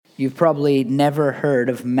You've probably never heard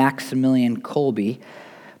of Maximilian Kolbe,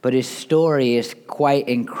 but his story is quite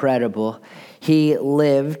incredible. He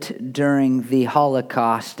lived during the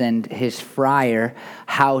Holocaust, and his friar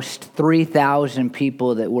housed 3,000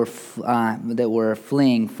 people that were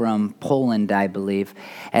fleeing from Poland, I believe,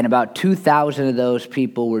 and about 2,000 of those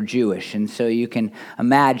people were Jewish. And so you can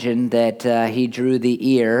imagine that he drew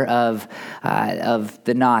the ear of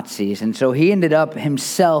the Nazis. And so he ended up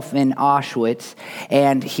himself in Auschwitz,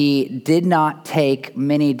 and he did not take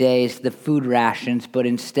many days the food rations, but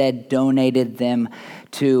instead donated them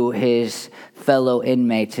to his fellow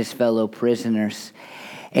inmates, his fellow prisoners.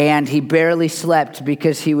 And he barely slept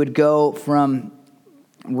because he would go from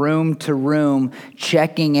room to room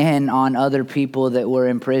checking in on other people that were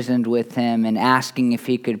imprisoned with him and asking if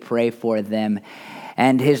he could pray for them.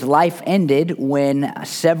 And his life ended when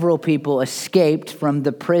several people escaped from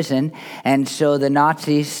the prison. And so the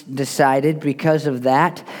Nazis decided, because of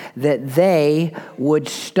that they would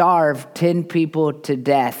starve 10 people to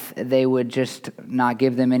death. They would just not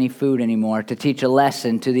give them any food anymore, to teach a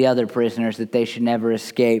lesson to the other prisoners that they should never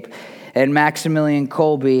escape. And Maximilian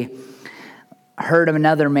Kolbe heard of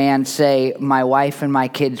another man say, "My wife and my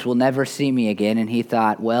kids will never see me again." And he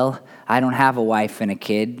thought, well, I don't have a wife and a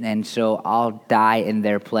kid, and so I'll die in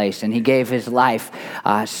their place. And he gave his life,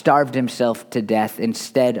 starved himself to death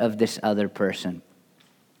instead of this other person.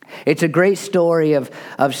 It's a great story of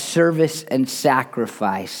service and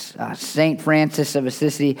sacrifice. St. Francis of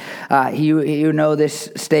Assisi, you know this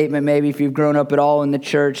statement maybe if you've grown up at all in the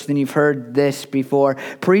church, then you've heard this before.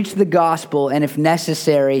 Preach the gospel, and if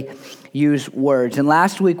necessary, use words. And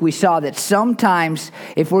last week we saw that sometimes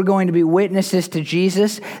if we're going to be witnesses to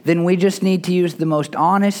Jesus, then we just need to use the most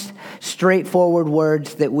honest, straightforward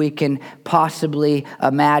words that we can possibly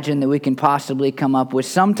imagine, that we can possibly come up with.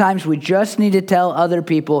 Sometimes we just need to tell other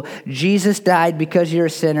people, Jesus died because you're a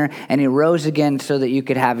sinner, and he rose again so that you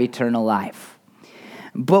could have eternal life.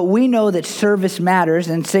 But we know that service matters,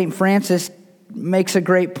 and St. Francis makes a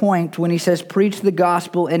great point when he says, preach the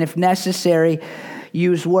gospel, and if necessary,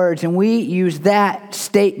 use words. And we use that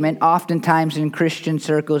statement oftentimes in Christian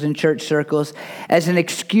circles, in church circles, as an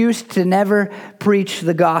excuse to never preach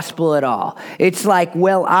the gospel at all. It's like,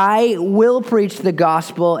 well, I will preach the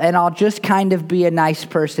gospel and I'll just kind of be a nice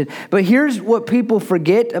person. But here's what people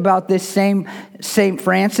forget about this same St.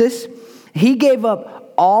 Francis. He gave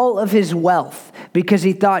up all of his wealth because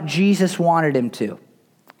he thought Jesus wanted him to.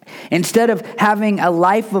 Instead of having a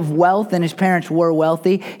life of wealth, and his parents were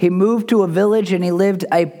wealthy, he moved to a village and he lived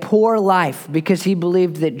a poor life because he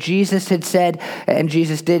believed that Jesus had said, and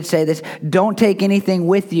Jesus did say this, don't take anything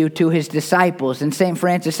with you, to his disciples. And St.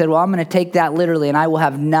 Francis said, well, I'm going to take that literally and I will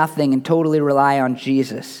have nothing and totally rely on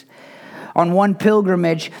Jesus. On one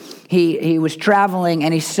pilgrimage, he was traveling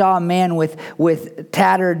and he saw a man with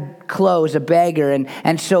tattered clothes, a beggar,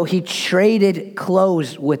 and so he traded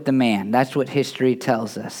clothes with the man. That's what history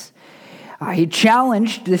tells us. He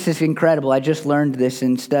challenged, this is incredible, I just learned this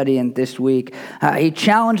in studying this week. He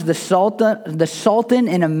challenged the Sultan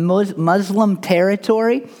in a Muslim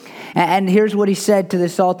territory. And here's what he said to the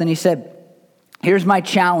Sultan. He said, here's my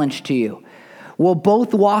challenge to you. We'll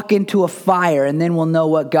both walk into a fire and then we'll know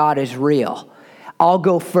what God is real. I'll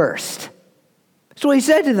go first. That's what he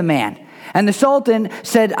said to the man. And the Sultan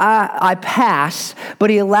said, I pass, but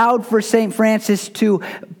he allowed for St. Francis to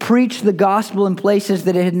preach the gospel in places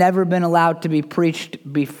that it had never been allowed to be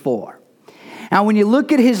preached before. Now, when you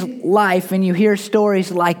look at his life and you hear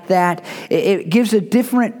stories like that, it gives a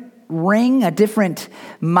different ring, a different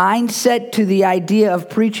mindset to the idea of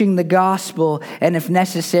preaching the gospel and, if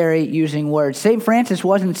necessary, using words. St. Francis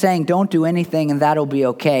wasn't saying don't do anything and that'll be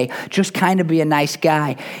okay, just kind of be a nice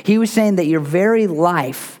guy. He was saying that your very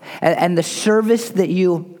life and the service that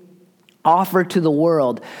you offer to the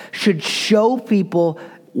world should show people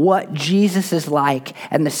what Jesus is like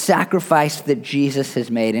and the sacrifice that Jesus has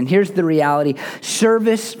made. And here's the reality.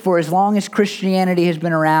 Service, for as long as Christianity has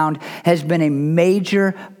been around, has been a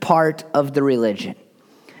major part of the religion.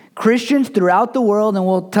 Christians throughout the world, and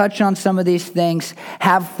we'll touch on some of these things,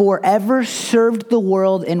 have forever served the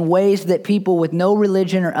world in ways that people with no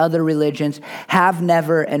religion or other religions have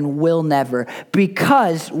never and will never,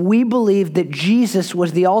 because we believe that Jesus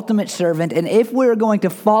was the ultimate servant, and if we're going to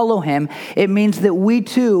follow him, it means that we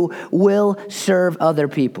too will serve other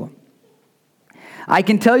people. I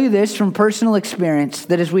can tell you this from personal experience,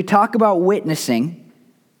 that as we talk about witnessing,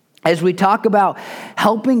 as we talk about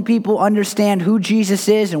helping people understand who Jesus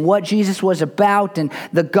is and what Jesus was about and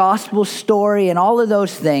the gospel story and all of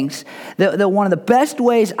those things, that one of the best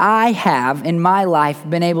ways I have in my life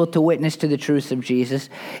been able to witness to the truths of Jesus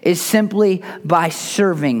is simply by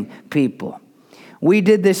serving people. We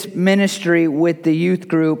did this ministry with the youth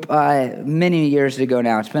group many years ago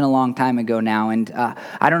now. It's been a long time ago now. And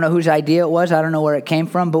I don't know whose idea it was. I don't know where it came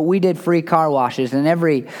from. But we did free car washes. And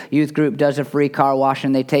every youth group does a free car wash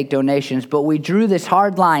and they take donations. But we drew this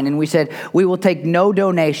hard line and we said, we will take no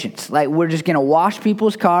donations. Like, we're just going to wash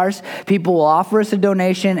people's cars. People will offer us a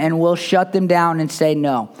donation and we'll shut them down and say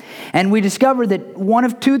no. And we discovered that one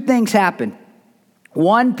of two things happened.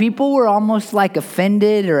 One, people were almost like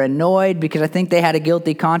offended or annoyed because I think they had a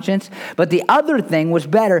guilty conscience. But the other thing was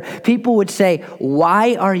better. People would say,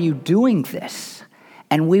 why are you doing this?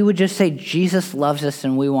 And we would just say, Jesus loves us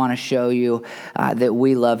and we want to show you that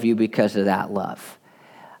we love you because of that love.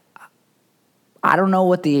 I don't know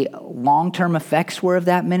what the long-term effects were of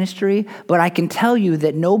that ministry, but I can tell you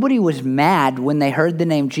that nobody was mad when they heard the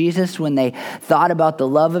name Jesus, when they thought about the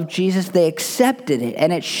love of Jesus. They accepted it,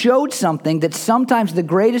 and it showed something that sometimes the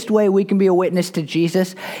greatest way we can be a witness to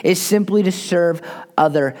Jesus is simply to serve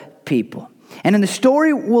other people. And in the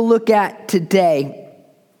story we'll look at today,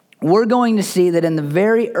 we're going to see that in the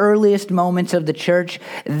very earliest moments of the church,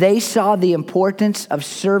 they saw the importance of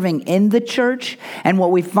serving in the church. And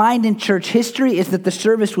what we find in church history is that the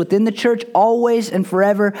service within the church always and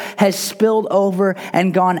forever has spilled over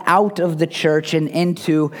and gone out of the church and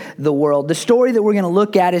into the world. The story that we're going to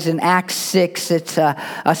look at is in Acts 6. It's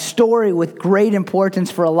a story with great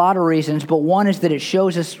importance for a lot of reasons, but one is that it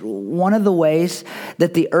shows us one of the ways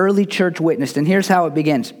that the early church witnessed. And here's how it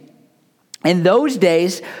begins. In those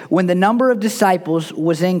days, when the number of disciples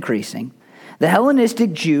was increasing, the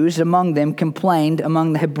Hellenistic Jews among them complained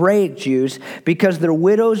among the Hebraic Jews because their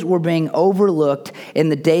widows were being overlooked in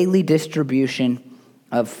the daily distribution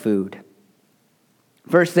of food.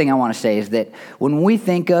 First thing I want to say is that when we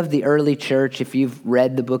think of the early church, if you've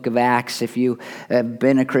read the book of Acts, if you have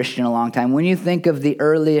been a Christian a long time, when you think of the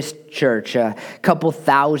earliest church, a couple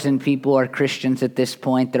thousand people are Christians at this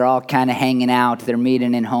point. They're all kind of hanging out. They're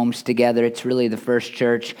meeting in homes together. It's really the first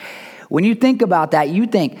church. When you think about that, you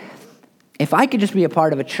think, if I could just be a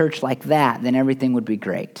part of a church like that, then everything would be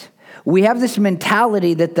great. We have this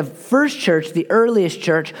mentality that the first church, the earliest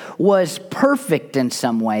church, was perfect in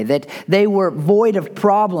some way, that they were void of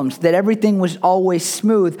problems, that everything was always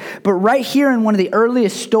smooth. But right here in one of the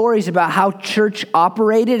earliest stories about how church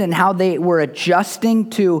operated and how they were adjusting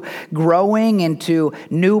to growing into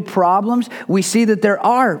new problems, we see that there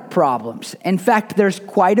are problems. In fact, there's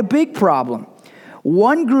quite a big problem.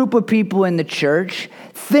 One group of people in the church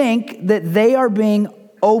think that they are being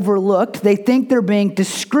overlooked. They think they're being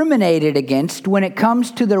discriminated against when it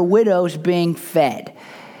comes to their widows being fed.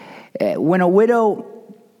 When a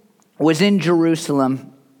widow was in Jerusalem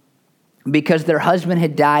because their husband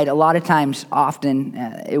had died, a lot of times, often,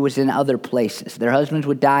 it was in other places. Their husbands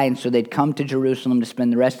would die, and so they'd come to Jerusalem to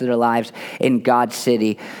spend the rest of their lives in God's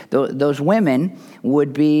city. Those women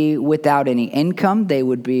would be without any income. They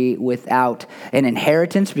would be without an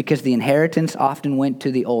inheritance because the inheritance often went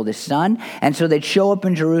to the oldest son. And so they'd show up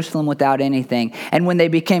in Jerusalem without anything. And when they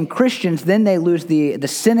became Christians, then they lose the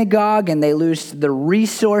synagogue and they lose the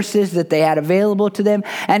resources that they had available to them.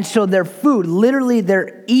 And so their food, literally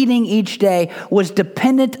their eating each day, was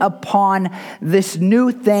dependent upon this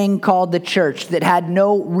new thing called the church that had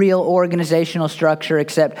no real organizational structure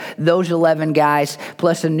except those 11 guys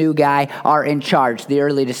plus a new guy are in charge. The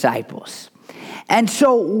early disciples. And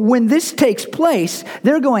so when this takes place,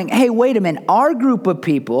 they're going, hey, wait a minute, our group of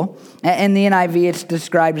people, in the NIV it's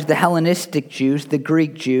described as the Hellenistic Jews, the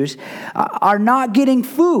Greek Jews, are not getting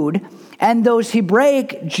food. And those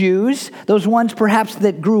Hebraic Jews, those ones perhaps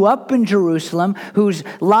that grew up in Jerusalem, whose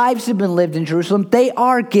lives have been lived in Jerusalem, they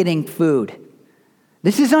are getting food.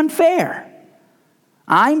 This is unfair.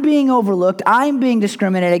 I'm being overlooked. I'm being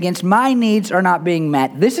discriminated against. My needs are not being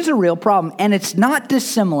met. This is a real problem, and it's not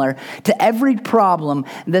dissimilar to every problem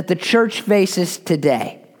that the church faces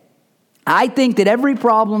today. I think that every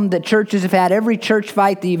problem that churches have had, every church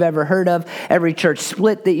fight that you've ever heard of, every church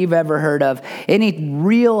split that you've ever heard of, any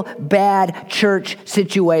real bad church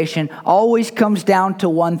situation always comes down to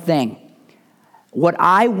one thing. What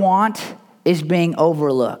I want is being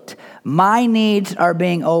overlooked. My needs are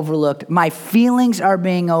being overlooked. My feelings are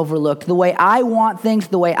being overlooked. The way I want things,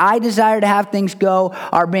 the way I desire to have things go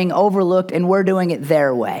are being overlooked, and we're doing it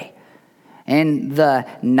their way. In the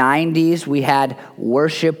 90s, we had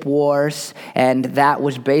worship wars, and that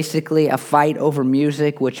was basically a fight over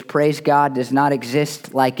music, which, praise God, does not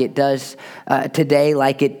exist like it does today,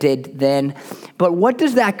 like it did then. But what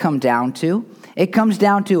does that come down to? It comes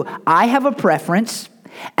down to, I have a preference,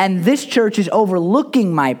 And this church is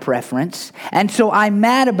overlooking my preference, and so I'm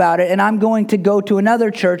mad about it, and I'm going to go to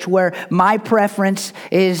another church where my preference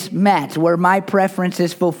is met, where my preference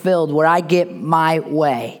is fulfilled, where I get my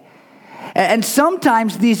way. And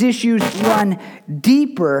sometimes these issues run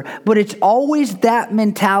deeper, but it's always that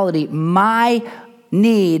mentality. My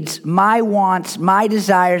needs, my wants, my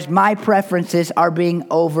desires, my preferences are being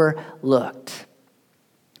overlooked.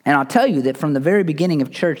 And I'll tell you that from the very beginning of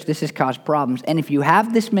church, this has caused problems. And if you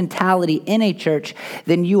have this mentality in a church,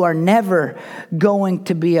 then you are never going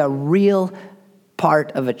to be a real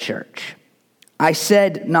part of a church. I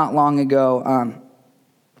said not long ago,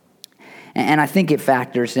 and I think it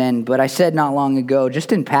factors in, but I said not long ago,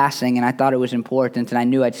 just in passing, and I thought it was important, and I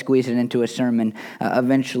knew I'd squeeze it into a sermon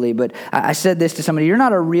eventually, but I said this to somebody: you're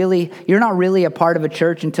not really a part of a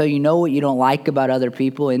church until you know what you don't like about other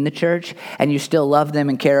people in the church, and you still love them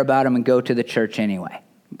and care about them and go to the church anyway.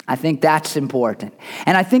 I think that's important.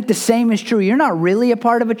 And I think the same is true. You're not really a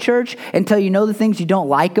part of a church until you know the things you don't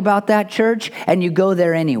like about that church, and you go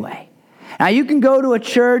there anyway. Now, you can go to a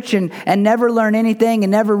church and never learn anything and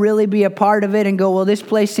never really be a part of it and go, well, this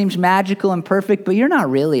place seems magical and perfect, but you're not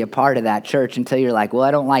really a part of that church until you're like, well, I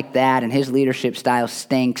don't like that, and his leadership style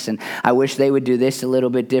stinks, and I wish they would do this a little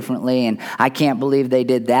bit differently, and I can't believe they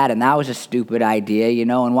did that, and that was a stupid idea,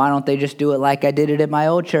 and why don't they just do it like I did it at my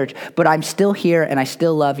old church? But I'm still here, and I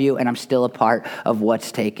still love you, and I'm still a part of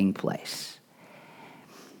what's taking place.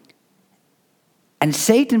 And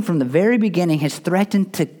Satan, from the very beginning, has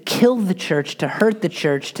threatened to kill the church, to hurt the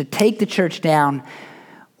church, to take the church down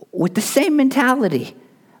with the same mentality.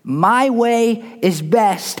 My way is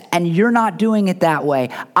best, and you're not doing it that way.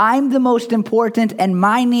 I'm the most important, and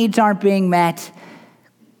my needs aren't being met.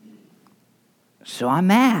 So I'm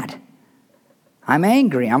mad. I'm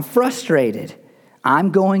angry. I'm frustrated.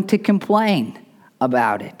 I'm going to complain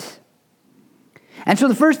about it. And so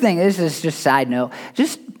the first thing, this is just a side note,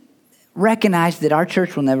 just recognize that our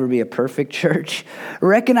church will never be a perfect church.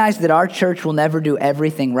 Recognize that our church will never do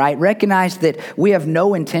everything right. Recognize that we have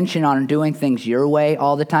no intention on doing things your way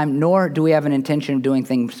all the time, nor do we have an intention of doing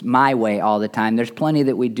things my way all the time. There's plenty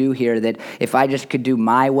that we do here that if I just could do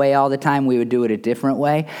my way all the time, we would do it a different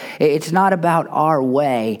way. It's not about our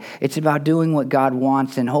way. It's about doing what God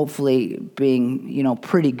wants and hopefully being,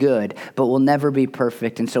 pretty good, but we'll never be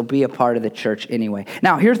perfect. And so be a part of the church anyway.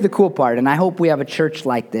 Now, here's the cool part, and I hope we have a church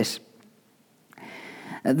like this.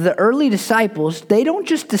 The early disciples, they don't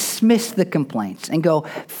just dismiss the complaints and go,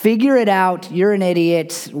 figure it out, you're an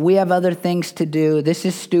idiot, we have other things to do, this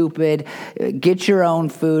is stupid, get your own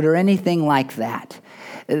food, or anything like that.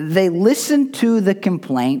 They listen to the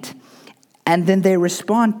complaint, and then they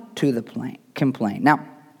respond to the complaint. Now,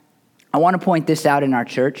 I want to point this out in our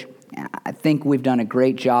church. I think we've done a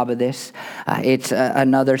great job of this. It's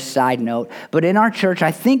another side note. But in our church,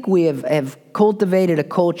 I think we have cultivated a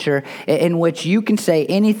culture in which you can say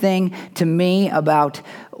anything to me about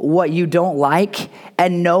what you don't like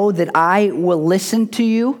and know that I will listen to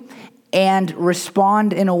you and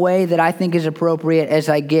respond in a way that I think is appropriate as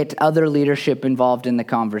I get other leadership involved in the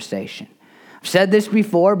conversation. I've said this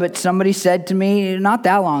before, but somebody said to me not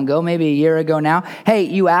that long ago, maybe a year ago now, hey,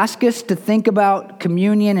 you ask us to think about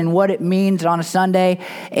communion and what it means on a Sunday,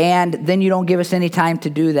 and then you don't give us any time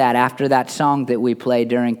to do that after that song that we play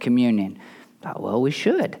during communion. Well, we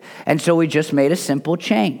should. And so we just made a simple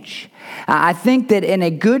change. I think that in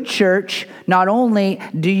a good church, not only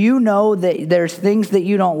do you know that there's things that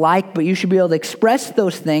you don't like, but you should be able to express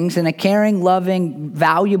those things in a caring, loving,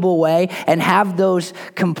 valuable way and have those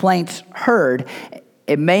complaints heard.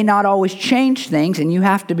 It may not always change things, and you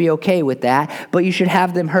have to be okay with that, but you should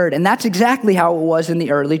have them heard. And that's exactly how it was in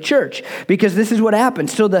the early church, because this is what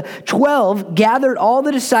happened. So the 12 gathered all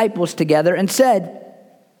the disciples together and said,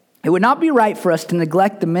 it would not be right for us to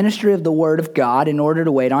neglect the ministry of the word of God in order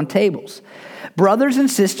to wait on tables. Brothers and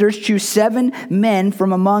sisters, choose 7 men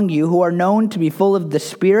from among you who are known to be full of the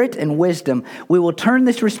Spirit and wisdom. We will turn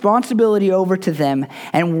this responsibility over to them,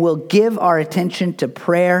 and we'll give our attention to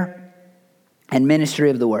prayer and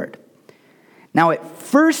ministry of the word. Now, at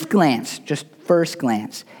first glance,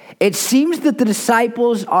 it seems that the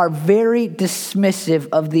disciples are very dismissive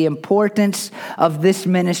of the importance of this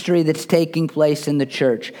ministry that's taking place in the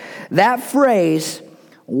church. That phrase,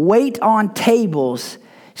 wait on tables,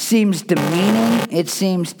 seems demeaning, it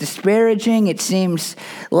seems disparaging, it seems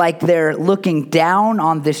like they're looking down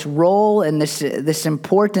on this role and this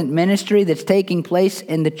important ministry that's taking place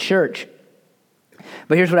in the church.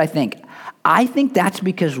 But here's what I think. I think that's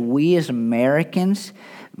because we as Americans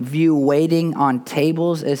view waiting on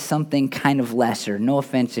tables as something kind of lesser. No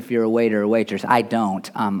offense if you're a waiter or waitress. I don't.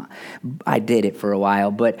 I did it for a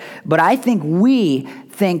while. But I think we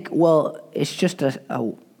think, well, it's just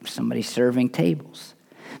somebody serving tables.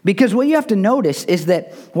 Because what you have to notice is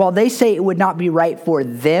that while they say it would not be right for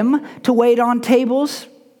them to wait on tables,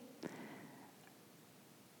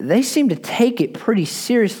 they seem to take it pretty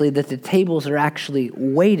seriously that the tables are actually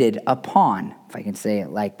waited upon, if I can say it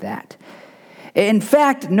like that. In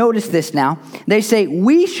fact, notice this now. They say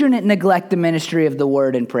we shouldn't neglect the ministry of the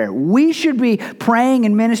word and prayer. We should be praying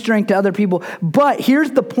and ministering to other people. But here's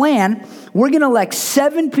the plan. We're going to elect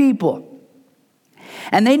 7 people.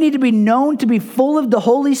 And they need to be known to be full of the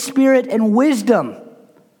Holy Spirit and wisdom.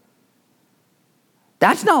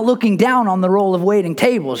 That's not looking down on the role of waiting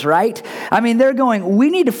tables, right? I mean, they're going, we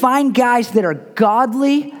need to find guys that are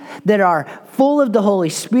godly, that are full of the Holy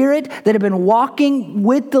Spirit, that have been walking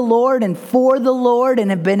with the Lord and for the Lord and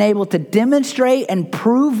have been able to demonstrate and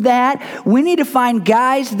prove that. We need to find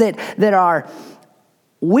guys that are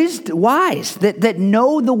wise, that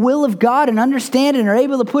know the will of God and understand it and are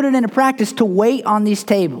able to put it into practice to wait on these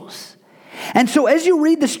tables. And so as you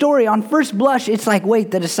read the story, on first blush, it's like, wait,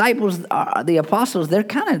 the disciples, the apostles, they're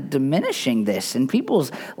kind of diminishing this. And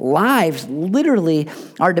people's lives literally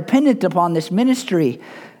are dependent upon this ministry.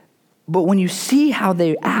 But when you see how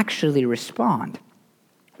they actually respond,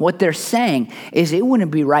 what they're saying is it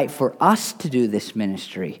wouldn't be right for us to do this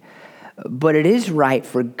ministry, but it is right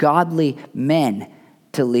for godly men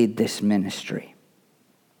to lead this ministry.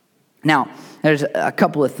 Now, there's a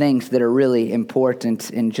couple of things that are really important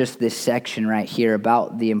in just this section right here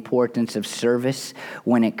about the importance of service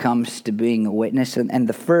when it comes to being a witness. And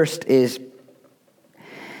the first is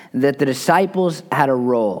that the disciples had a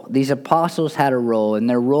role. These apostles had a role, and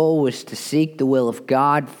their role was to seek the will of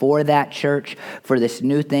God for that church, for this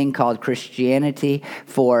new thing called Christianity,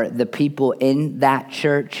 for the people in that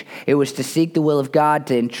church. It was to seek the will of God,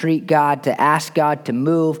 to entreat God, to ask God to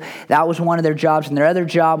move. That was one of their jobs, and their other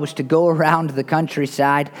job was to go around the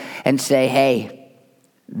countryside and say, hey,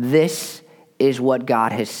 this is what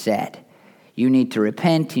God has said. You need to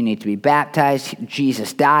repent. You need to be baptized.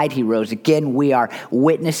 Jesus died. He rose again. We are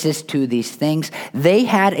witnesses to these things. They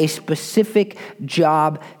had a specific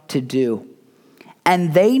job to do.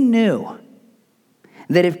 And they knew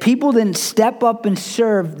that if people didn't step up and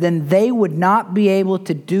serve, then they would not be able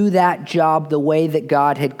to do that job the way that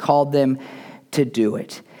God had called them to do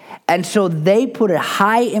it. And so they put a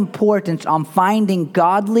high importance on finding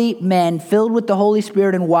godly men filled with the Holy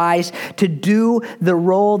Spirit and wise to do the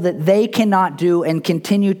role that they cannot do and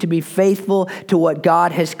continue to be faithful to what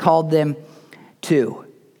God has called them to.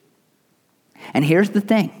 And here's the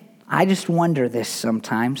thing. I just wonder this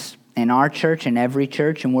sometimes in our church and every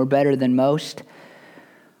church, and we're better than most.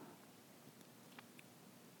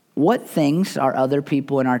 What things are other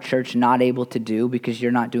people in our church not able to do because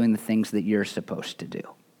you're not doing the things that you're supposed to do?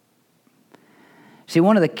 See,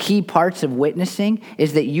 one of the key parts of witnessing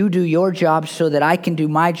is that you do your job so that I can do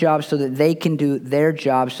my job, so that they can do their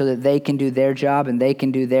job, so that they can do their job, and they can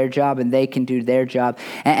do their job, and they can do their job.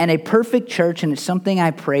 And a perfect church, and it's something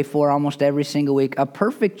I pray for almost every single week, a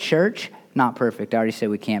perfect church, not perfect, I already said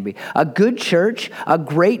we can't be. A good church, a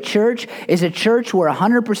great church, is a church where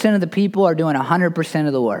 100% of the people are doing 100%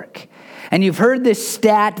 of the work. And you've heard this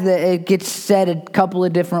stat that it gets said a couple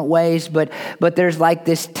of different ways, but there's like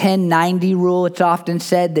this 10-90 rule. It's often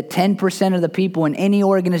said that 10% of the people in any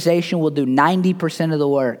organization will do 90% of the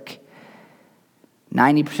work.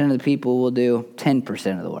 90% of the people will do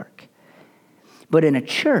 10% of the work. But in a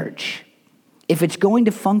church, if it's going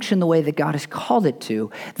to function the way that God has called it to,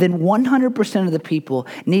 then 100% of the people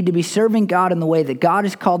need to be serving God in the way that God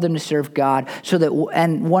has called them to serve God,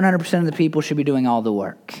 and 100% of the people should be doing all the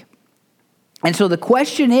work. And so the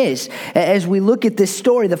question is, as we look at this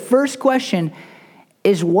story, the first question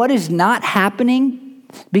is, what is not happening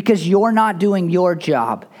because you're not doing your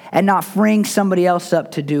job and not freeing somebody else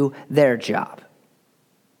up to do their job?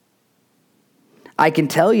 I can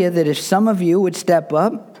tell you that if some of you would step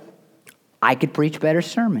up, I could preach better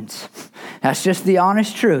sermons. That's just the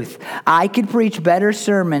honest truth. I could preach better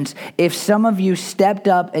sermons if some of you stepped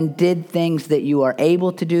up and did things that you are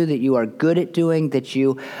able to do, that you are good at doing, that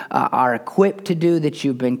you are equipped to do, that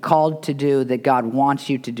you've been called to do, that God wants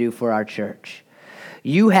you to do for our church.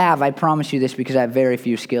 You have, I promise you this because I have very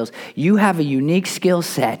few skills, you have a unique skill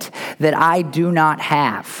set that I do not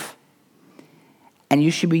have. And you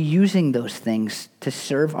should be using those things to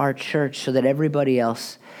serve our church so that everybody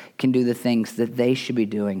else can do the things that they should be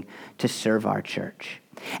doing to serve our church.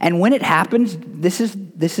 And when it happens, this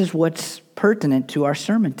is what's pertinent to our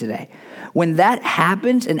sermon today. When that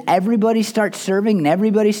happens and everybody starts serving and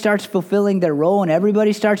everybody starts fulfilling their role and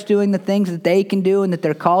everybody starts doing the things that they can do and that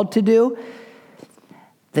they're called to do,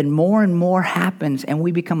 then more and more happens and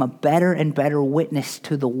we become a better and better witness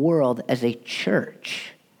to the world as a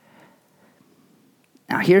church.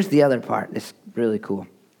 Now, here's the other part. It's really cool.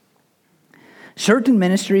 Certain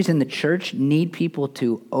ministries in the church need people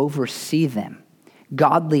to oversee them,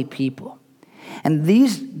 godly people. And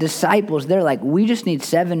these disciples, they're like, we just need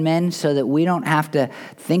 7 men so that we don't have to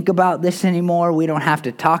think about this anymore. We don't have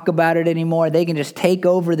to talk about it anymore. They can just take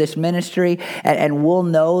over this ministry and we'll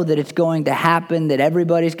know that it's going to happen, that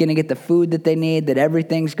everybody's going to get the food that they need, that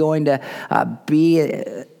everything's going to be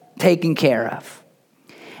taken care of.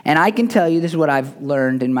 And I can tell you, this is what I've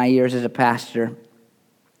learned in my years as a pastor,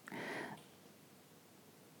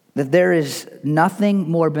 that there is nothing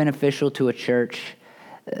more beneficial to a church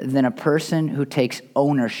than a person who takes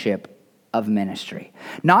ownership of ministry.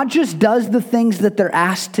 Not just does the things that they're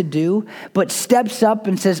asked to do, but steps up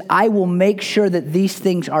and says, I will make sure that these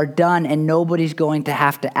things are done and nobody's going to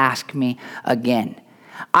have to ask me again.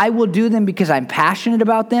 I will do them because I'm passionate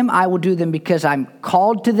about them. I will do them because I'm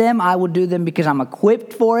called to them. I will do them because I'm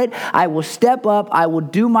equipped for it. I will step up. I will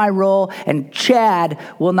do my role. And Chad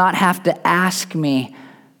will not have to ask me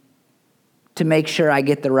to make sure I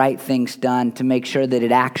get the right things done, to make sure that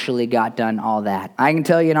it actually got done, all that. I can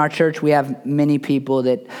tell you in our church, we have many people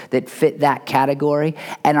that fit that category,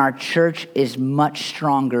 and our church is much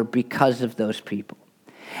stronger because of those people.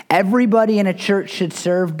 Everybody in a church should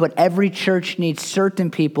serve, but every church needs certain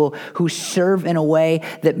people who serve in a way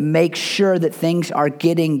that makes sure that things are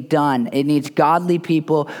getting done. It needs godly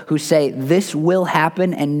people who say, this will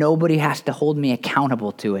happen and nobody has to hold me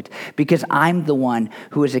accountable to it because I'm the one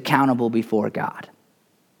who is accountable before God.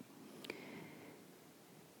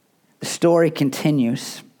 The story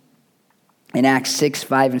continues in Acts 6,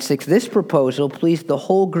 5, and 6. This proposal pleased the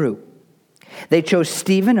whole group. They chose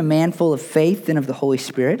Stephen, a man full of faith and of the Holy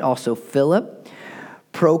Spirit, also Philip,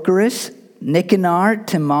 Prochorus, Nicanor,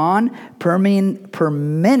 Timon,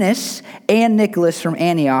 Parmenas, and Nicholas from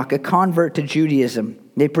Antioch, a convert to Judaism.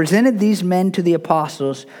 They presented these men to the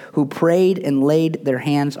apostles who prayed and laid their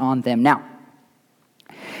hands on them. Now,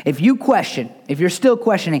 if you're still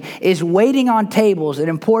questioning, is waiting on tables an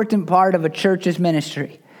important part of a church's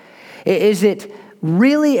ministry? Is it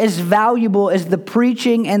really as valuable as the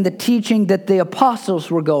preaching and the teaching that the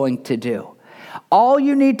apostles were going to do? All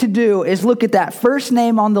you need to do is look at that first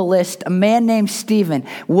name on the list, a man named Stephen.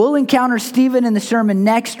 We'll encounter Stephen in the sermon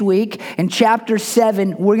next week. In chapter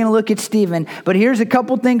 7, we're going to look at Stephen. But here's a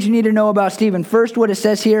couple things you need to know about Stephen. First, what it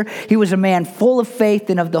says here, he was a man full of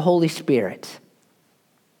faith and of the Holy Spirit.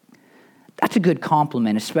 That's a good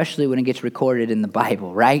compliment, especially when it gets recorded in the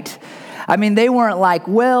Bible, right? I mean, they weren't like,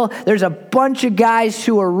 well, there's a bunch of guys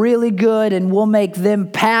who are really good and we'll make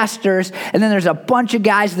them pastors. And then there's a bunch of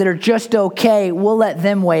guys that are just okay. We'll let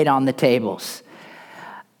them wait on the tables.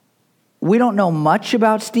 We don't know much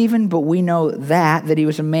about Stephen, but we know that he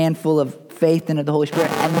was a man full of faith and of the Holy Spirit.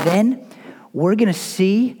 And then we're going to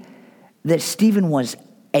see that Stephen was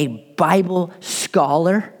a Bible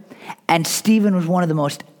scholar. And Stephen was one of the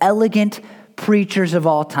most elegant preachers of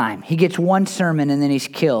all time. He gets one sermon and then he's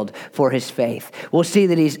killed for his faith. We'll see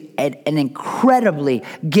that he's an incredibly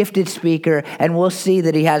gifted speaker, and we'll see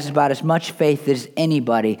that he has about as much faith as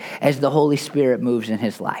anybody as the Holy Spirit moves in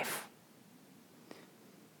his life.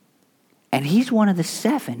 And he's one of the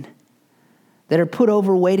 7 that are put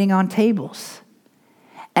over waiting on tables.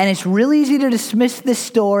 And it's really easy to dismiss this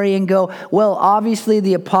story and go, well, obviously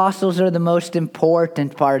the apostles are the most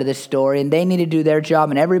important part of this story and they need to do their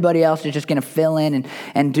job and everybody else is just going to fill in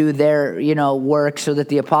and do their, work so that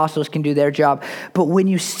the apostles can do their job. But when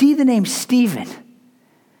you see the name Stephen,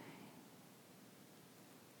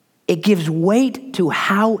 it gives weight to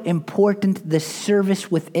how important the service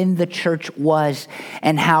within the church was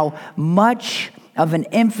and how much of an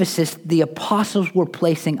emphasis the apostles were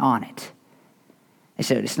placing on it. They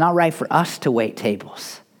said, it's not right for us to wait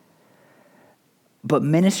tables. But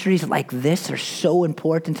ministries like this are so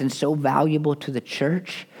important and so valuable to the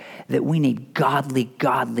church that we need godly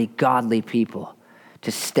people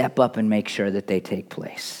to step up and make sure that they take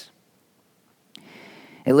place.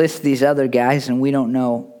 It lists these other guys, and we don't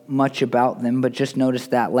know much about them, but just notice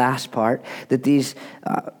that last part, that these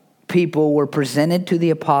people were presented to the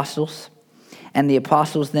apostles, and the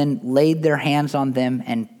apostles then laid their hands on them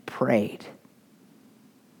and prayed.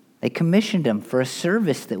 They commissioned them for a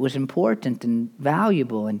service that was important and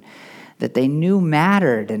valuable and that they knew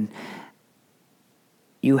mattered. And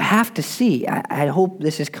you have to see, I hope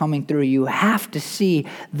this is coming through, you have to see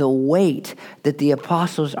the weight that the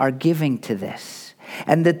apostles are giving to this,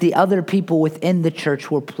 and that the other people within the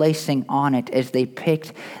church were placing on it as they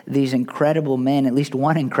picked these incredible men, at least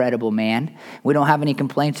one incredible man. We don't have any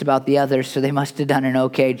complaints about the others, so they must have done an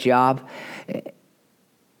okay job.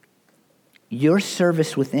 Your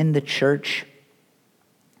service within the church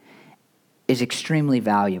is extremely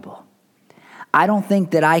valuable. I don't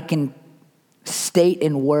think that I can state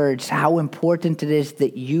in words how important it is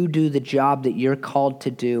that you do the job that you're called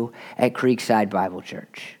to do at Creekside Bible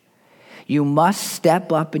Church. You must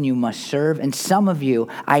step up and you must serve. And some of you,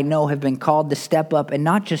 I know, have been called to step up and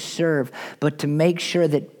not just serve, but to make sure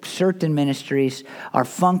that certain ministries are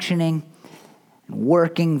functioning and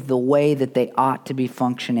working the way that they ought to be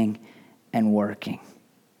functioning and working.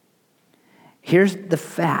 Here's the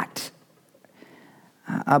fact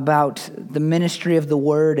about the ministry of the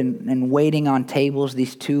word and waiting on tables,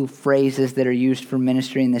 these two phrases that are used for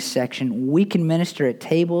ministry in this section. We can minister at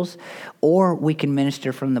tables or we can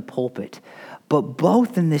minister from the pulpit. But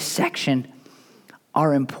both in this section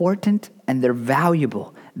are important and they're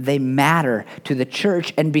valuable. They matter to the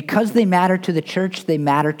church. And because they matter to the church, they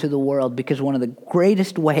matter to the world. Because one of the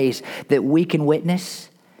greatest ways that we can witness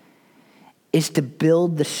is to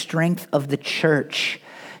build the strength of the church,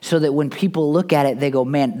 so that when people look at it, they go,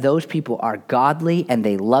 man, those people are godly and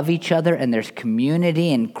they love each other and there's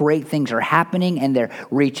community and great things are happening and they're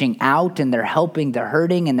reaching out and they're helping the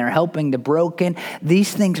hurting and they're helping the broken.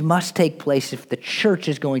 These things must take place if the church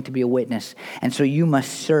is going to be a witness. And so you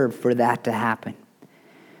must serve for that to happen.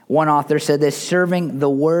 One author said this: serving the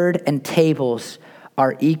word and tables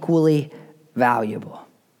are equally valuable.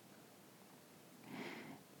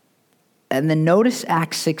 And then notice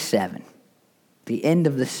Acts 6:7. The end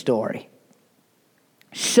of the story.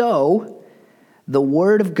 So the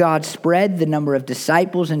word of God spread, the number of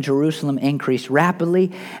disciples in Jerusalem increased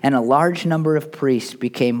rapidly, and a large number of priests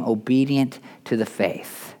became obedient to the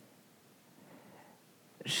faith.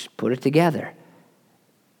 Just put it together.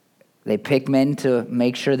 They pick men to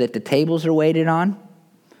make sure that the tables are waited on.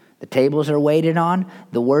 The tables are waited on.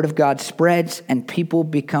 The word of God spreads, and people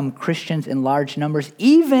become Christians in large numbers,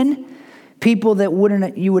 even people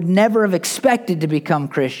that you would never have expected to become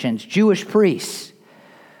Christians, Jewish priests.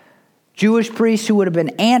 Jewish priests who would have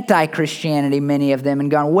been anti-Christianity, many of them, and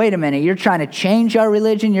gone, wait a minute, you're trying to change our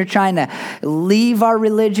religion, you're trying to leave our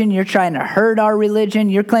religion, you're trying to hurt our religion,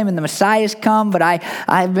 you're claiming the Messiah's come, but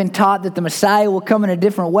I've been taught that the Messiah will come in a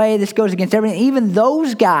different way. This goes against everything. Even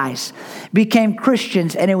those guys became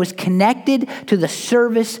Christians, and it was connected to the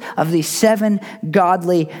service of these 7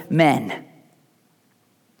 godly men.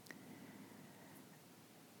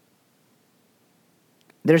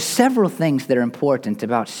 There's several things that are important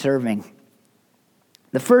about serving.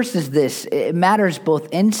 The first is this: it matters both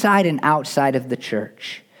inside and outside of the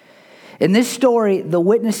church. In this story, the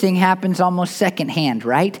witnessing happens almost secondhand,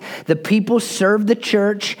 right? The people serve the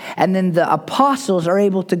church, and then the apostles are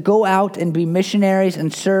able to go out and be missionaries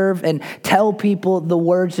and serve and tell people the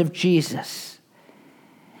words of Jesus.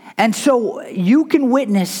 And so you can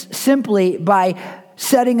witness simply by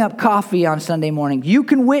setting up coffee on Sunday morning. You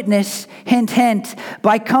can witness, hint, hint,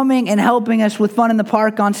 by coming and helping us with Fun in the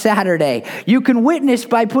Park on Saturday. You can witness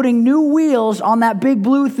by putting new wheels on that big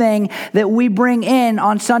blue thing that we bring in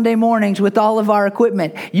on Sunday mornings with all of our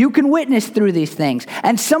equipment. You can witness through these things.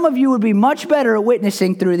 And some of you would be much better at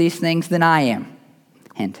witnessing through these things than I am.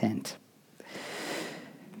 Hint, hint.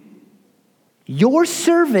 Your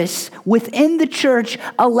service within the church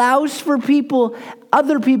allows for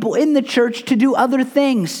other people in the church to do other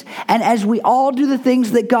things. And as we all do the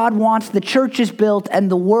things that God wants, the church is built and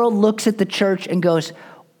the world looks at the church and goes,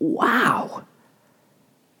 wow,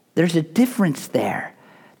 there's a difference there.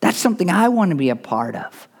 That's something I want to be a part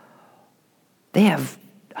of. They have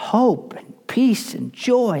hope and peace and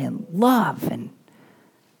joy and love, and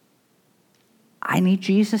I need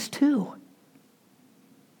Jesus too.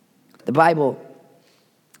 The Bible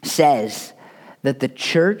says that the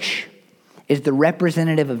church is the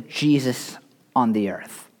representative of Jesus on the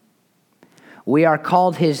earth. We are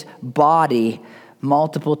called his body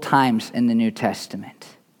multiple times in the New Testament.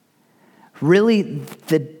 Really,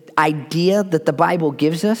 the idea that the Bible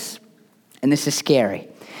gives us, and this is scary,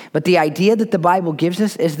 but the idea that the Bible gives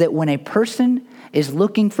us is that when a person is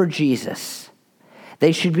looking for Jesus,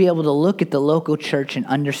 they should be able to look at the local church and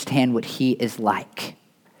understand what he is like.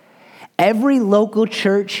 Every local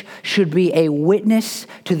church should be a witness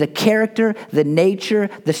to the character, the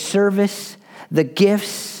nature, the service, the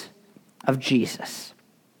gifts of Jesus.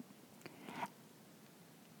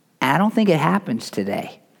 And I don't think it happens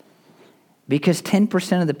today. because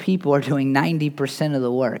 10% of the people are doing 90% of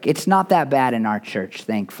the work. It's not that bad in our church,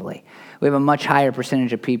 thankfully. We have a much higher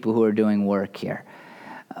percentage of people who are doing work here.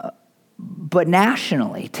 But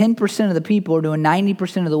nationally, 10% of the people are doing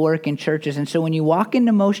 90% of the work in churches. And so when you walk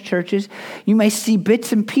into most churches, you may see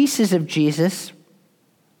bits and pieces of Jesus.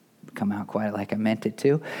 Come out quite like I meant it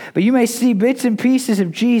to. But you may see bits and pieces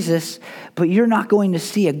of Jesus, but you're not going to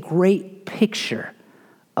see a great picture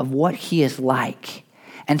of what he is like.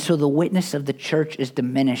 And so the witness of the church is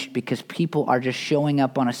diminished because people are just showing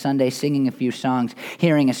up on a Sunday, singing a few songs,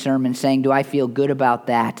 hearing a sermon, saying, do I feel good about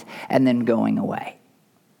that? And then going away.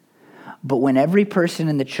 But when every person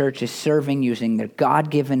in the church is serving using their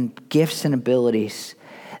God-given gifts and abilities,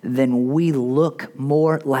 then we look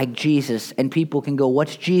more like Jesus. And people can go,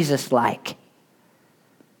 what's Jesus like?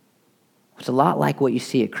 It's a lot like what you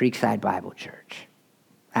see at Creekside Bible Church.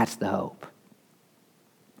 That's the hope.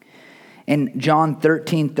 In John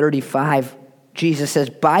 13:35, Jesus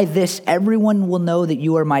says, by this everyone will know that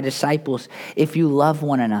you are my disciples if you love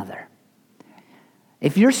one another.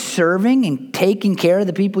 If you're serving and taking care of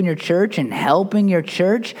the people in your church and helping your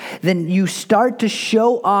church, then you start to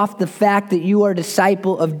show off the fact that you are a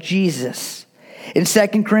disciple of Jesus. In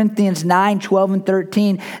 2 Corinthians 9:12 and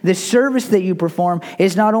 13, the service that you perform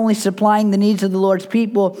is not only supplying the needs of the Lord's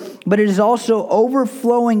people, but it is also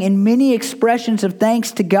overflowing in many expressions of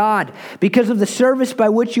thanks to God. Because of the service by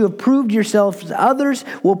which you have proved yourselves, others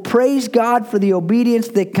will praise God for the obedience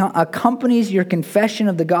that accompanies your confession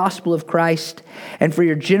of the gospel of Christ and for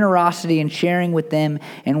your generosity in sharing with them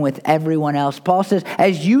and with everyone else. Paul says,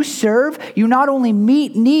 as you serve, you not only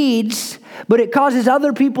meet needs, but it causes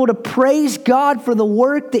other people to praise God for the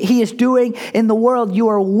work that he is doing in the world. You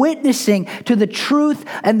are witnessing to the truth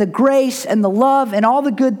and the grace and the love and all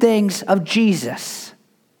the good things of Jesus.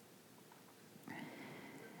 And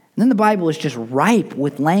then the Bible is just ripe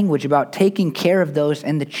with language about taking care of those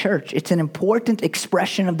in the church. It's an important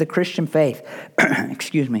expression of the Christian faith.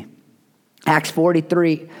 Excuse me. Acts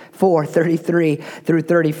 4:33 through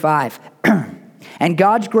 35. And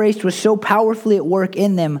God's grace was so powerfully at work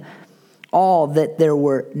in them all that there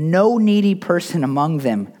were no needy person among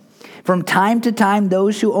them. From time to time,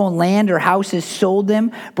 those who owned land or houses sold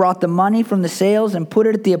them, brought the money from the sales and put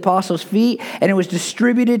it at the apostles' feet, and it was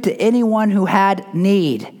distributed to anyone who had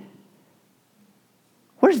need.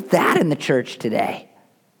 Where's that in the church today?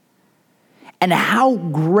 And how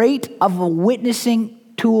great of a witnessing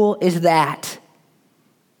tool is that?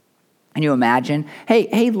 Can you imagine?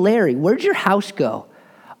 Hey, Larry, where'd your house go?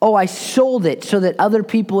 Oh, I sold it so that other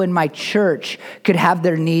people in my church could have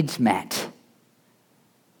their needs met.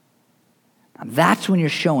 Now, that's when you're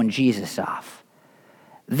showing Jesus off.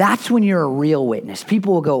 That's when you're a real witness.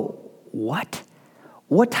 People will go, what?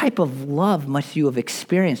 What type of love must you have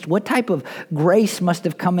experienced? What type of grace must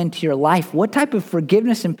have come into your life? What type of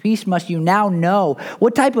forgiveness and peace must you now know?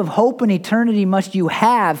 What type of hope and eternity must you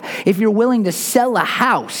have if you're willing to sell a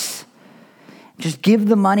house? Just give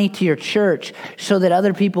the money to your church so that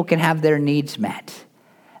other people can have their needs met.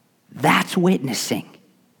 That's witnessing.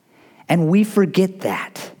 And we forget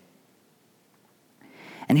that.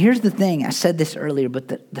 And here's the thing, I said this earlier,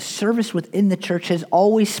 but the service within the church has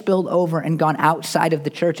always spilled over and gone outside of the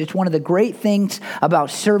church. It's one of the great things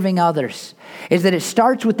about serving others, is that it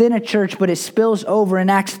starts within a church, but it spills over. In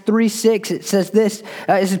Acts 3:6, it says this,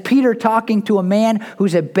 this is Peter talking to a man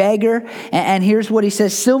who's a beggar, and here's what he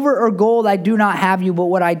says, silver or gold I do not have you, but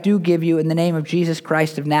what I do give you in the name of Jesus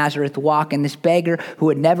Christ of Nazareth, walk. And this beggar who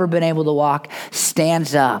had never been able to walk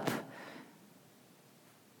stands up.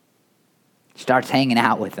 Starts hanging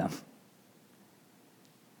out with them.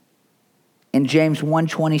 In James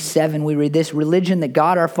 1:27, we read this, religion that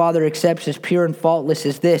God our Father accepts as pure and faultless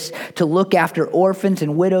is this, to look after orphans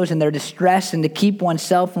and widows in their distress and to keep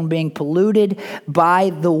oneself from being polluted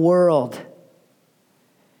by the world.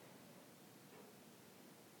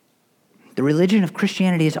 The religion of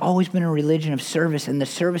Christianity has always been a religion of service, and the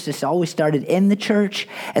service has always started in the church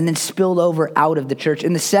and then spilled over out of the church.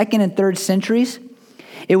 In the 2nd and 3rd centuries,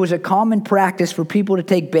 it was a common practice for people to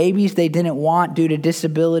take babies they didn't want due to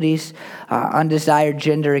disabilities, undesired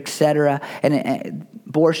gender, etc. And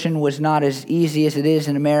abortion was not as easy as it is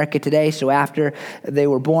in America today. So after they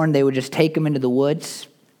were born, they would just take them into the woods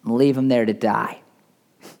and leave them there to die.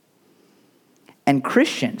 And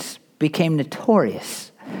Christians became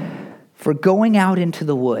notorious for going out into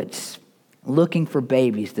the woods looking for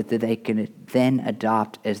babies that they could then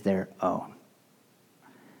adopt as their own.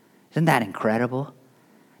 Isn't that incredible?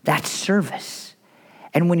 That's service.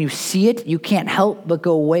 And when you see it, you can't help but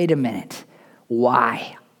go, wait a minute.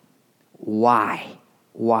 Why?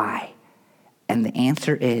 And the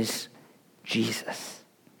answer is Jesus.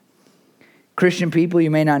 Christian people,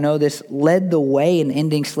 you may not know this, led the way in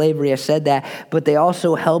ending slavery. I said that, but they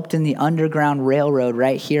also helped in the Underground Railroad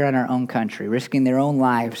right here in our own country, risking their own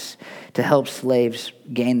lives to help slaves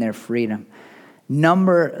gain their freedom.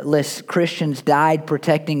 Numberless Christians died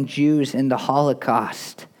protecting Jews in the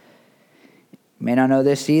Holocaust. You may not know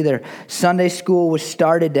this either. Sunday school was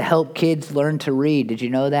started to help kids learn to read. Did you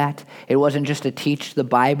know that? It wasn't just a teach the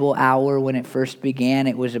Bible hour when it first began.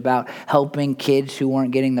 It was about helping kids who weren't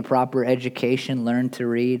getting the proper education learn to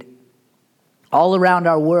read. All around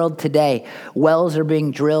our world today, wells are being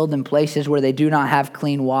drilled in places where they do not have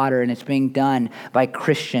clean water, and it's being done by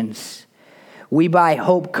Christians. We buy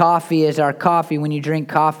Hope Coffee as our coffee when you drink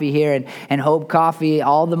coffee here. And Hope Coffee,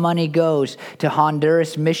 all the money goes to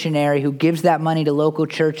Honduras missionary who gives that money to local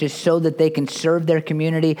churches so that they can serve their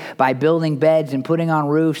community by building beds and putting on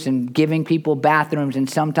roofs and giving people bathrooms and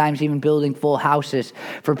sometimes even building full houses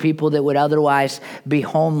for people that would otherwise be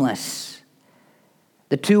homeless.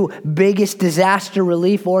 The two biggest disaster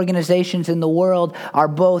relief organizations in the world are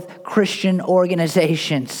both Christian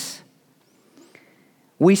organizations.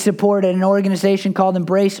 We support an organization called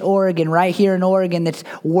Embrace Oregon right here in Oregon that's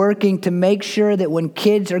working to make sure that when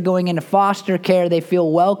kids are going into foster care, they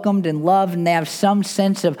feel welcomed and loved and they have some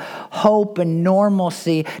sense of hope and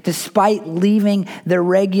normalcy despite leaving their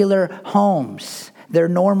regular homes, their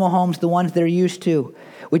normal homes, the ones they're used to.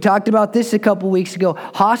 We talked about this a couple weeks ago.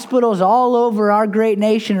 Hospitals all over our great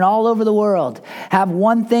nation and all over the world have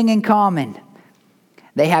one thing in common.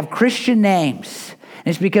 They have Christian names. And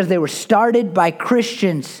it's because they were started by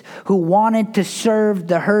Christians who wanted to serve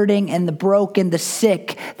the hurting and the broken, the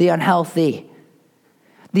sick, the unhealthy.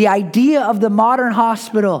 The idea of the modern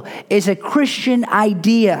hospital is a Christian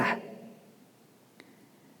idea.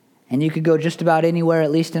 And you could go just about anywhere, at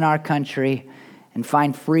least in our country, and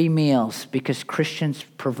find free meals because Christians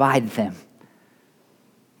provide them,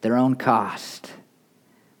 their own cost.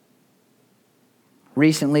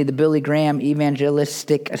 Recently, the Billy Graham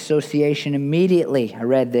Evangelistic Association immediately, I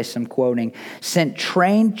read this, I'm quoting, sent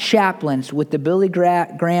trained chaplains with the Billy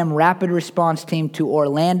Graham Rapid Response Team to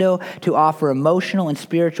Orlando to offer emotional and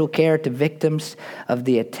spiritual care to victims of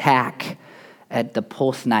the attack at the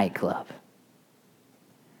Pulse nightclub.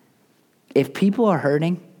 If people are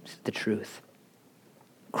hurting, it's the truth.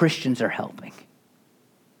 Christians are helping.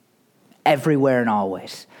 Everywhere and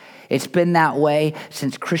always. It's been that way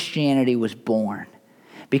since Christianity was born.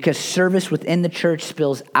 Because service within the church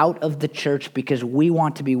spills out of the church because we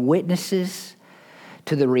want to be witnesses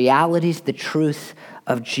to the realities, the truth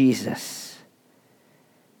of Jesus.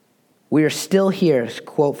 We are still here,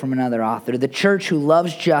 quote from another author, the church who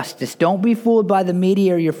loves justice. Don't be fooled by the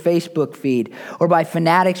media or your Facebook feed or by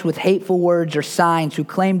fanatics with hateful words or signs who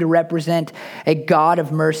claim to represent a God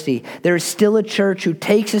of mercy. There is still a church who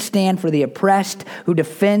takes a stand for the oppressed, who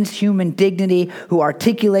defends human dignity, who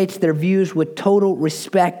articulates their views with total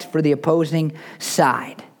respect for the opposing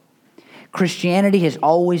side. Christianity has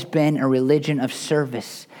always been a religion of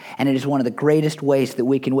service, and it is one of the greatest ways that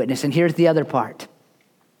we can witness. And here's the other part.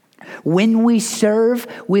 When we serve,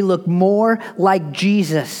 we look more like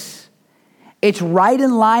Jesus. It's right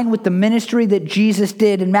in line with the ministry that Jesus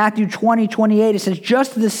did. In Matthew 20:28, it says,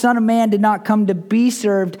 just as the Son of Man did not come to be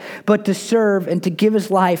served, but to serve and to give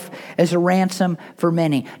his life as a ransom for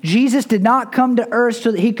many. Jesus did not come to earth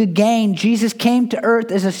so that he could gain. Jesus came to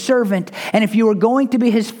earth as a servant. And if you are going to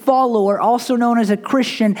be his follower, also known as a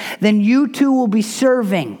Christian, then you too will be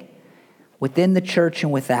serving within the church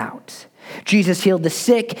and without. Jesus healed the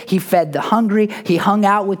sick. He fed the hungry. He hung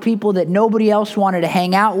out with people that nobody else wanted to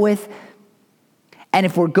hang out with. And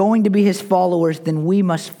if we're going to be his followers, then we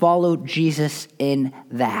must follow Jesus in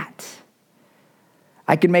that.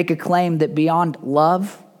 I can make a claim that beyond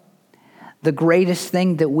love, the greatest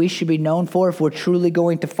thing that we should be known for if we're truly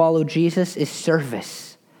going to follow Jesus is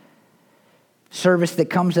service. Service that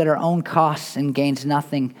comes at our own costs and gains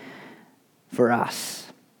nothing for us.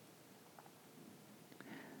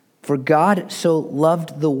 For God so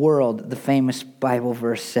loved the world, the famous Bible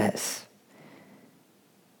verse says.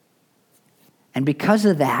 And because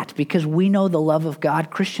of that, because we know the love of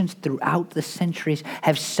God, Christians throughout the centuries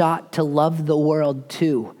have sought to love the world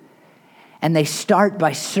too. And they start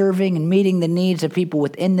by serving and meeting the needs of people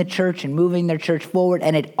within the church and moving their church forward.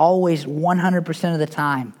 And it always, 100% of the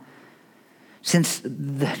time, since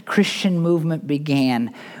the Christian movement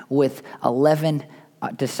began with 11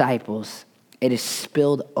 disciples, it is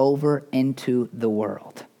spilled over into the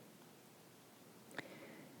world.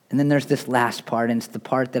 And then there's this last part, and it's the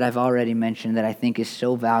part that I've already mentioned that I think is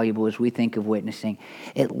so valuable as we think of witnessing.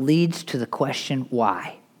 It leads to the question,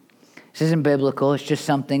 why? This isn't biblical. It's just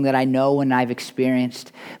something that I know and I've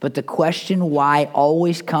experienced. But the question why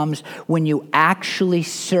always comes when you actually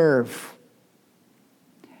serve.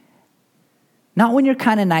 Not when you're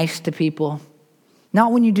kind of nice to people.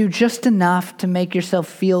 Not when you do just enough to make yourself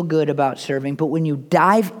feel good about serving. But when you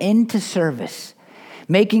dive into service,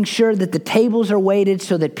 making sure that the tables are waited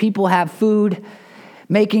so that people have food,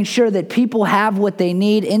 making sure that people have what they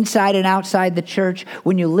need inside and outside the church.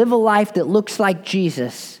 When you live a life that looks like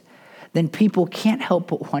Jesus, then people can't help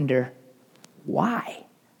but wonder, why?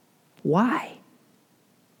 Why?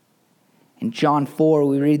 In John 4,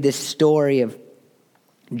 we read this story of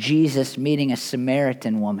Jesus meeting a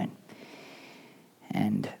Samaritan woman.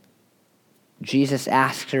 And Jesus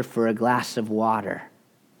asks her for a glass of water.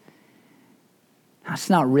 That's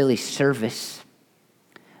not really service,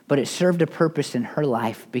 but it served a purpose in her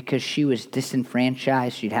life because she was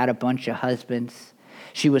disenfranchised. She'd had a bunch of husbands.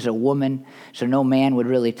 She was a woman, so no man would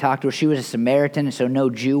really talk to her. She was a Samaritan, so no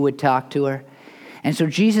Jew would talk to her. And so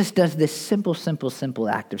Jesus does this simple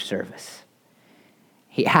act of service.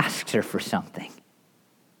 He asks her for something.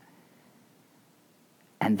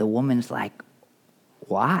 And the woman's like,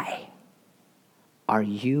 why are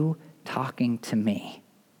you talking to me?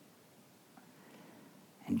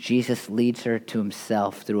 And Jesus leads her to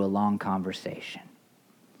himself through a long conversation.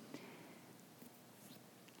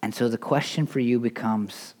 And so the question for you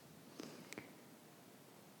becomes,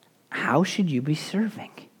 how should you be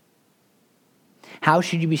serving? How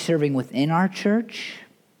should you be serving within our church?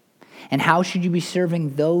 And how should you be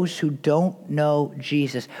serving those who don't know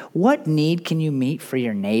Jesus? What need can you meet for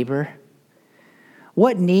your neighbor?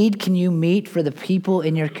 What need can you meet for the people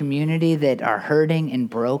in your community that are hurting and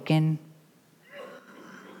broken?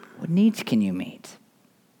 What needs can you meet?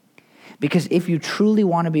 Because if you truly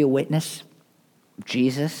want to be a witness of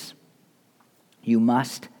Jesus, you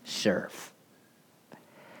must serve.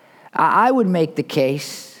 I would make the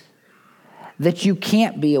case that you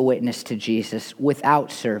can't be a witness to Jesus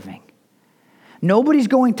without serving. Nobody's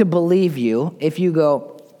going to believe you if you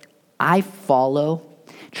go, I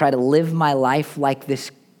try to live my life like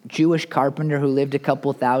this Jewish carpenter who lived a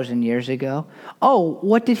couple thousand years ago. Oh,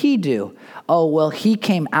 what did he do? Oh, well, he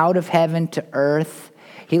came out of heaven to earth.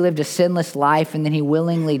 He lived a sinless life, and then he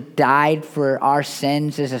willingly died for our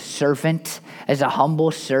sins as a servant, as a humble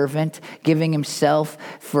servant, giving himself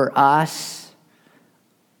for us.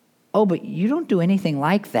 Oh, but you don't do anything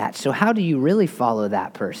like that, so how do you really follow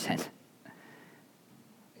that person?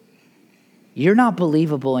 You're not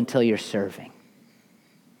believable until you're serving.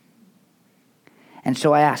 And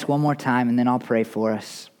so I ask one more time, and then I'll pray for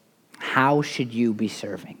us. How should you be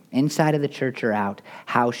serving? Inside of the church or out,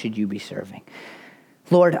 how should you be serving?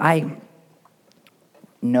 Lord, I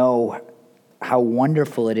know how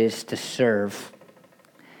wonderful it is to serve,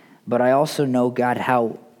 but I also know, God,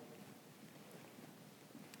 how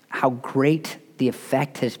great the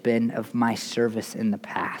effect has been of my service in the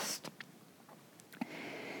past.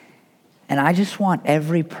 And I just want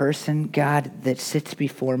every person, God, that sits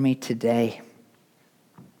before me today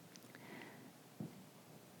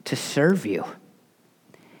to serve you.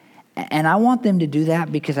 And I want them to do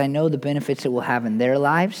that because I know the benefits it will have in their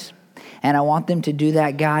lives. And I want them to do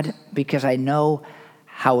that, God, because I know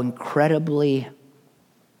how incredibly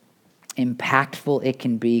impactful it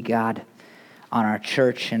can be, God, on our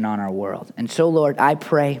church and on our world. And so, Lord, I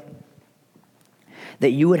pray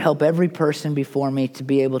that you would help every person before me to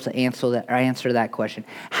be able to answer that question.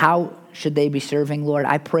 How should they be serving, Lord?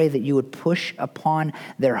 I pray that you would push upon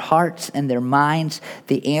their hearts and their minds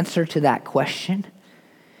the answer to that question.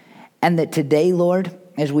 And that today, Lord,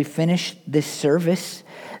 as we finish this service,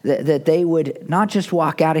 that they would not just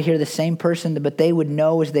walk out of here the same person, but they would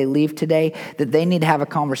know as they leave today that they need to have a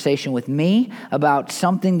conversation with me about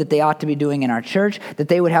something that they ought to be doing in our church, that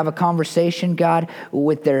they would have a conversation, God,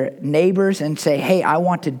 with their neighbors and say, hey, I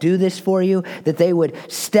want to do this for you, that they would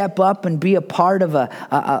step up and be a part of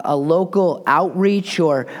a local outreach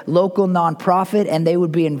or local nonprofit, and they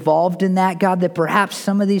would be involved in that, God, that perhaps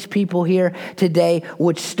some of these people here today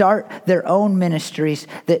would start their own ministries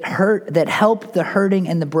that help the hurting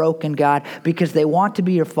and the broken, God, because they want to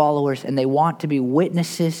be your followers and they want to be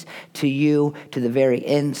witnesses to you to the very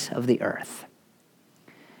ends of the earth.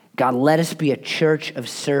 God, let us be a church of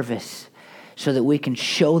service so that we can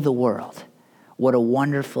show the world what a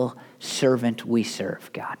wonderful servant we serve,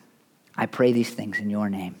 God. I pray these things in your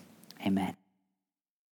name. Amen.